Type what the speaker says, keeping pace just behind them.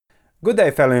Good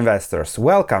day, fellow investors.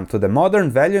 Welcome to the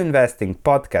Modern Value Investing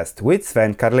podcast with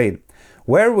Sven Karlin,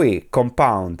 where we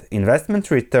compound investment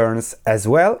returns as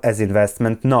well as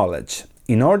investment knowledge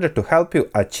in order to help you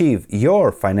achieve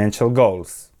your financial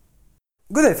goals.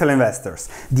 Good day, fellow investors.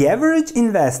 The average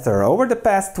investor over the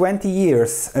past 20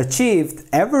 years achieved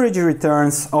average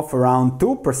returns of around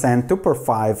 2%,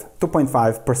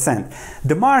 2.5%.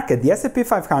 The market, the S&P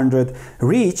 500,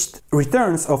 reached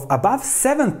returns of above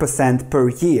 7% per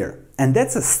year. And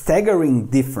that's a staggering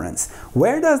difference.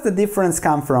 Where does the difference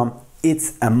come from?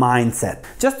 It's a mindset.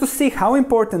 Just to see how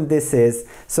important this is,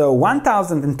 so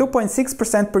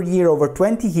 1,002.6% per year over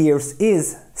 20 years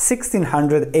is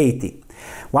 1,680.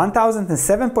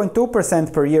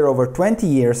 1,007.2% per year over 20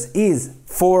 years is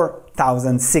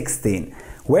 4,016.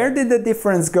 Where did the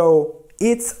difference go?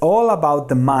 It's all about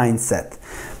the mindset.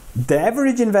 The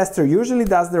average investor usually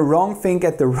does the wrong thing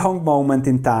at the wrong moment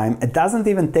in time. It doesn't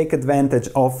even take advantage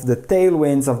of the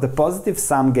tailwinds of the positive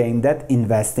sum game that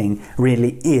investing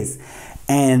really is.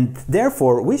 And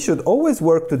therefore, we should always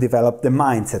work to develop the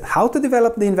mindset. How to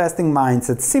develop the investing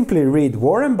mindset? Simply read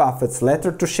Warren Buffett's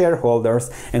letter to shareholders,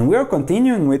 and we are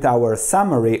continuing with our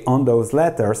summary on those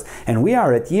letters, and we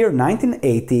are at year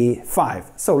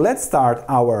 1985. So let's start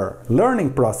our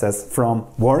learning process from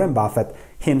Warren Buffett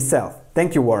himself.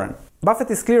 Thank you, Warren.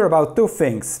 Buffett is clear about two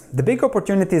things. The big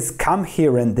opportunities come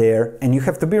here and there, and you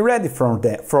have to be ready for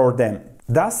them.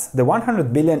 Thus, the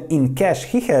 100 billion in cash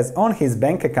he has on his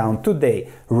bank account today,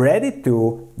 ready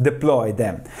to deploy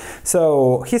them.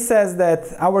 So he says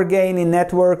that our gain in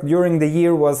net worth during the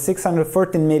year was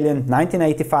 613 million,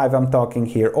 1985 I'm talking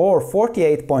here, or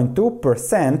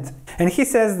 48.2%. And he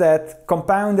says that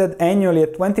compounded annually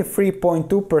at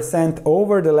 23.2%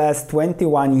 over the last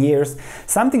 21 years,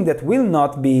 something that will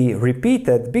not be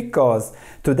repeated because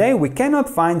today we cannot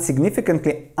find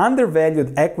significantly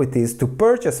undervalued equities to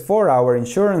purchase for our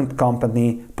insurance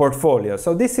company portfolio.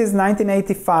 So this is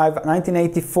 1985,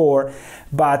 1984,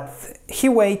 but he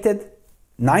waited.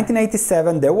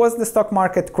 1987, there was the stock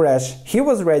market crash. He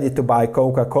was ready to buy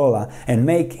Coca-Cola and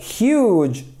make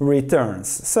huge returns.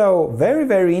 So very,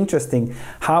 very interesting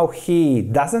how he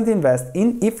doesn't invest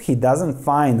in if he doesn't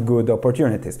find good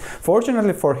opportunities.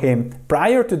 Fortunately for him,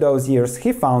 prior to those years,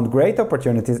 he found great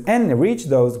opportunities and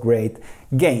reached those great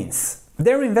gains.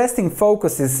 Their investing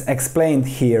focus is explained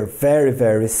here very,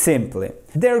 very simply.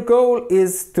 Their goal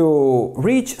is to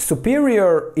reach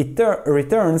superior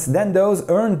returns than those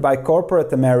earned by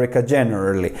corporate America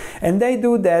generally. And they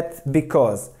do that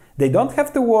because they don't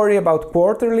have to worry about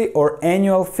quarterly or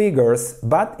annual figures,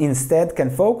 but instead can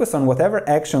focus on whatever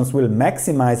actions will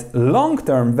maximize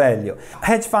long-term value.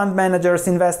 Hedge fund managers,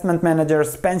 investment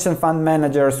managers, pension fund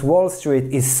managers, Wall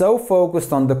Street is so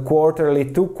focused on the quarterly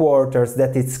 2 quarters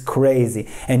that it's crazy.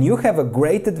 And you have a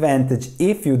great advantage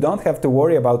if you don't have to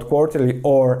worry about quarterly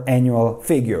or annual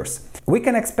figures. We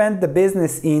can expand the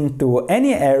business into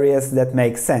any areas that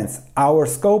make sense. Our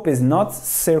scope is not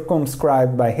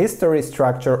circumscribed by history,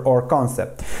 structure, or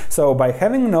concept. So by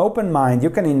having an open mind,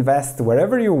 you can invest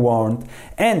wherever you want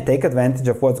and take advantage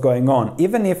of what's going on,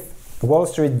 even if Wall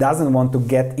Street doesn't want to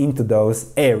get into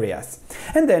those areas.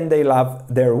 And then they love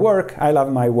their work. I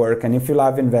love my work. And if you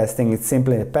love investing, it's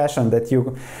simply a passion that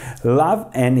you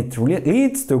love and it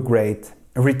leads to great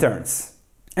returns.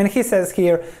 And he says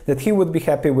here that he would be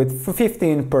happy with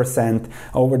 15%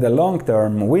 over the long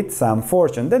term with some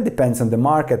fortune. That depends on the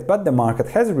market, but the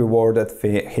market has rewarded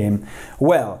him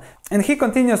well. And he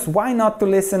continues, why not to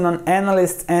listen on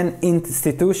analysts and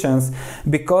institutions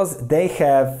because they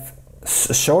have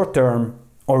short-term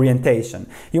orientation.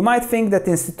 You might think that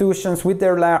institutions with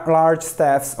their large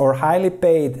staffs or highly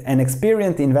paid and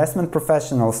experienced investment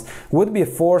professionals would be a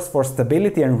force for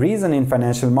stability and reason in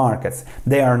financial markets.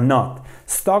 They are not.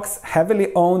 Stocks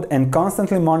heavily owned and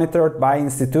constantly monitored by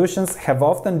institutions have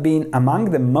often been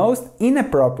among the most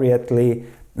inappropriately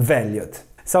valued.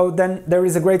 So then there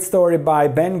is a great story by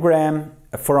Ben Graham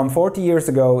from 40 years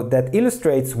ago that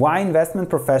illustrates why investment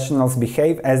professionals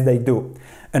behave as they do.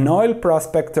 An oil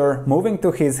prospector moving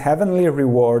to his heavenly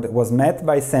reward was met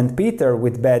by St. Peter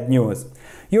with bad news.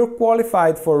 You're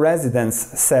qualified for residence,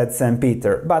 said St.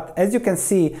 Peter, but as you can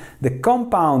see, the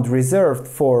compound reserved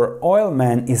for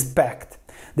oilmen is packed.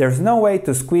 There's no way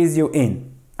to squeeze you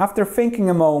in. After thinking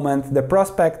a moment, the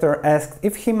prospector asked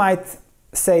if he might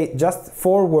say just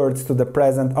 4 words to the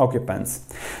present occupants.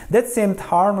 That seemed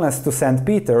harmless to St.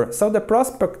 Peter, so the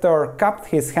prospector cupped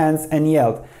his hands and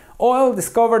yelled, "Oil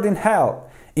discovered in hell!"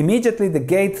 Immediately the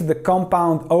gate to the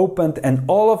compound opened and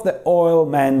all of the oil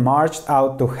men marched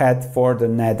out to head for the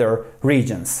nether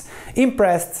regions.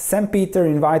 Impressed, St. Peter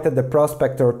invited the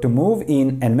prospector to move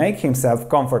in and make himself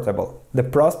comfortable. The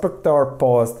prospector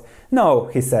paused. "No,"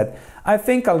 he said, "I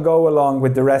think I'll go along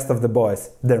with the rest of the boys.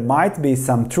 There might be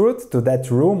some truth to that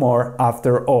rumor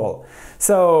after all."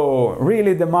 So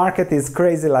really the market is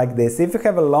crazy like this. If you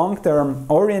have a long-term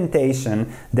orientation,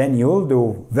 then you'll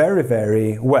do very,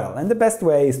 very well. And the best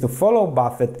way is to follow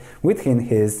Buffett within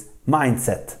his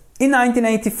mindset. In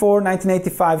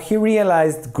 1984-1985, he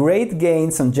realized great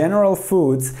gains on General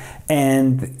Foods,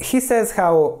 and he says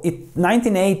how in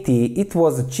 1980 it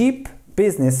was a cheap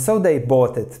business, so they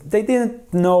bought it. They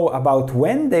didn't know about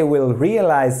when they will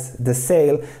realize the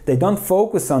sale. They don't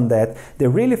focus on that. They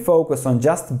really focus on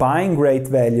just buying great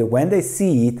value when they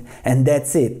see it, and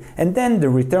that's it. And then the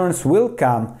returns will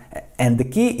come. And the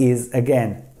key is,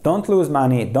 again, don't lose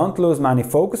money,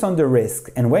 focus on the risk.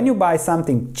 And when you buy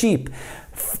something cheap,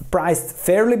 priced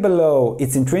fairly below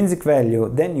its intrinsic value,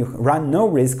 then you run no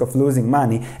risk of losing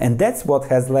money. And that's what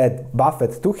has led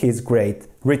Buffett to his great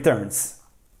returns.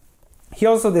 He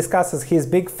also discusses his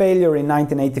big failure in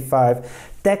 1985,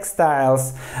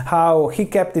 textiles, how he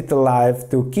kept it alive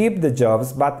to keep the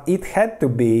jobs, but it had to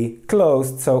be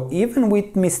closed. So even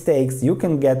with mistakes, you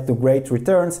can get to great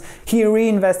returns. He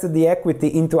reinvested the equity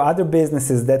into other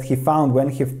businesses that he found when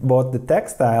he bought the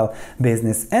textile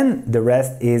business, and the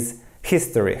rest is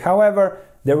history. However,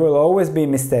 there will always be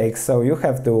mistakes, so you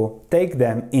have to take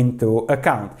them into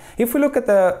account. If we look at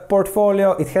the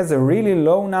portfolio, it has a really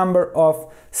low number of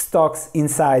stocks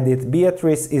inside it.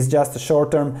 Beatrice is just a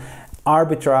short-term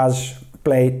arbitrage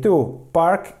play to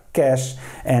Park Cash,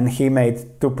 and he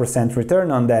made 2%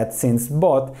 return on that since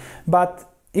bought. But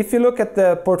if you look at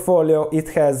the portfolio, it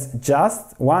has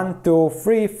just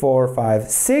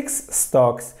 6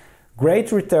 stocks.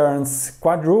 Great returns,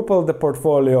 quadrupled the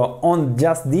portfolio on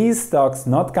just these stocks,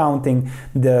 not counting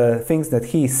the things that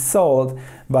he sold,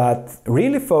 but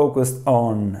really focused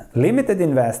on limited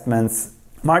investments,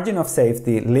 margin of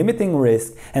safety, limiting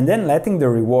risk, and then letting the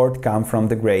reward come from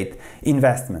the great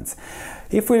investments.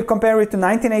 If we compare it to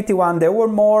 1981, there were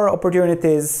more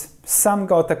opportunities. Some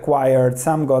got acquired,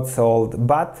 some got sold,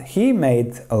 but he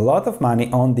made a lot of money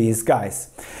on these guys.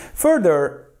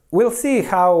 Further, we'll see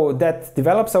how that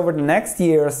develops over the next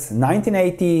years,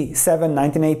 1987,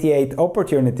 1988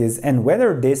 opportunities, and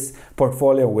whether this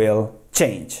portfolio will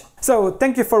change. So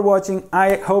thank you for watching.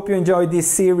 I hope you enjoyed this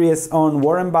series on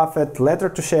Warren Buffett, Letter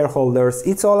to Shareholders.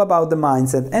 It's all about the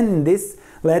mindset, and in this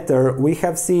letter we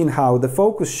have seen how the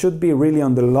focus should be really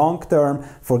on the long term.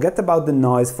 Forget about the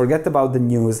noise, forget about the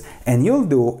news, and you'll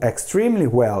do extremely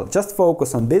well. Just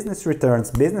focus on business returns,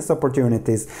 business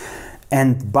opportunities,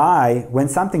 and buy when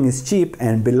something is cheap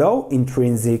and below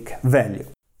intrinsic value.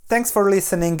 Thanks for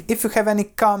listening. If you have any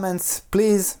comments,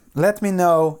 please let me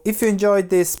know. If you enjoyed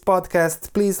this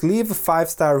podcast, please leave a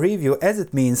 5-star review, as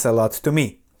it means a lot to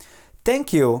me.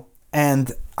 Thank you,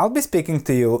 and I'll be speaking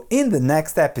to you in the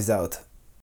next episode.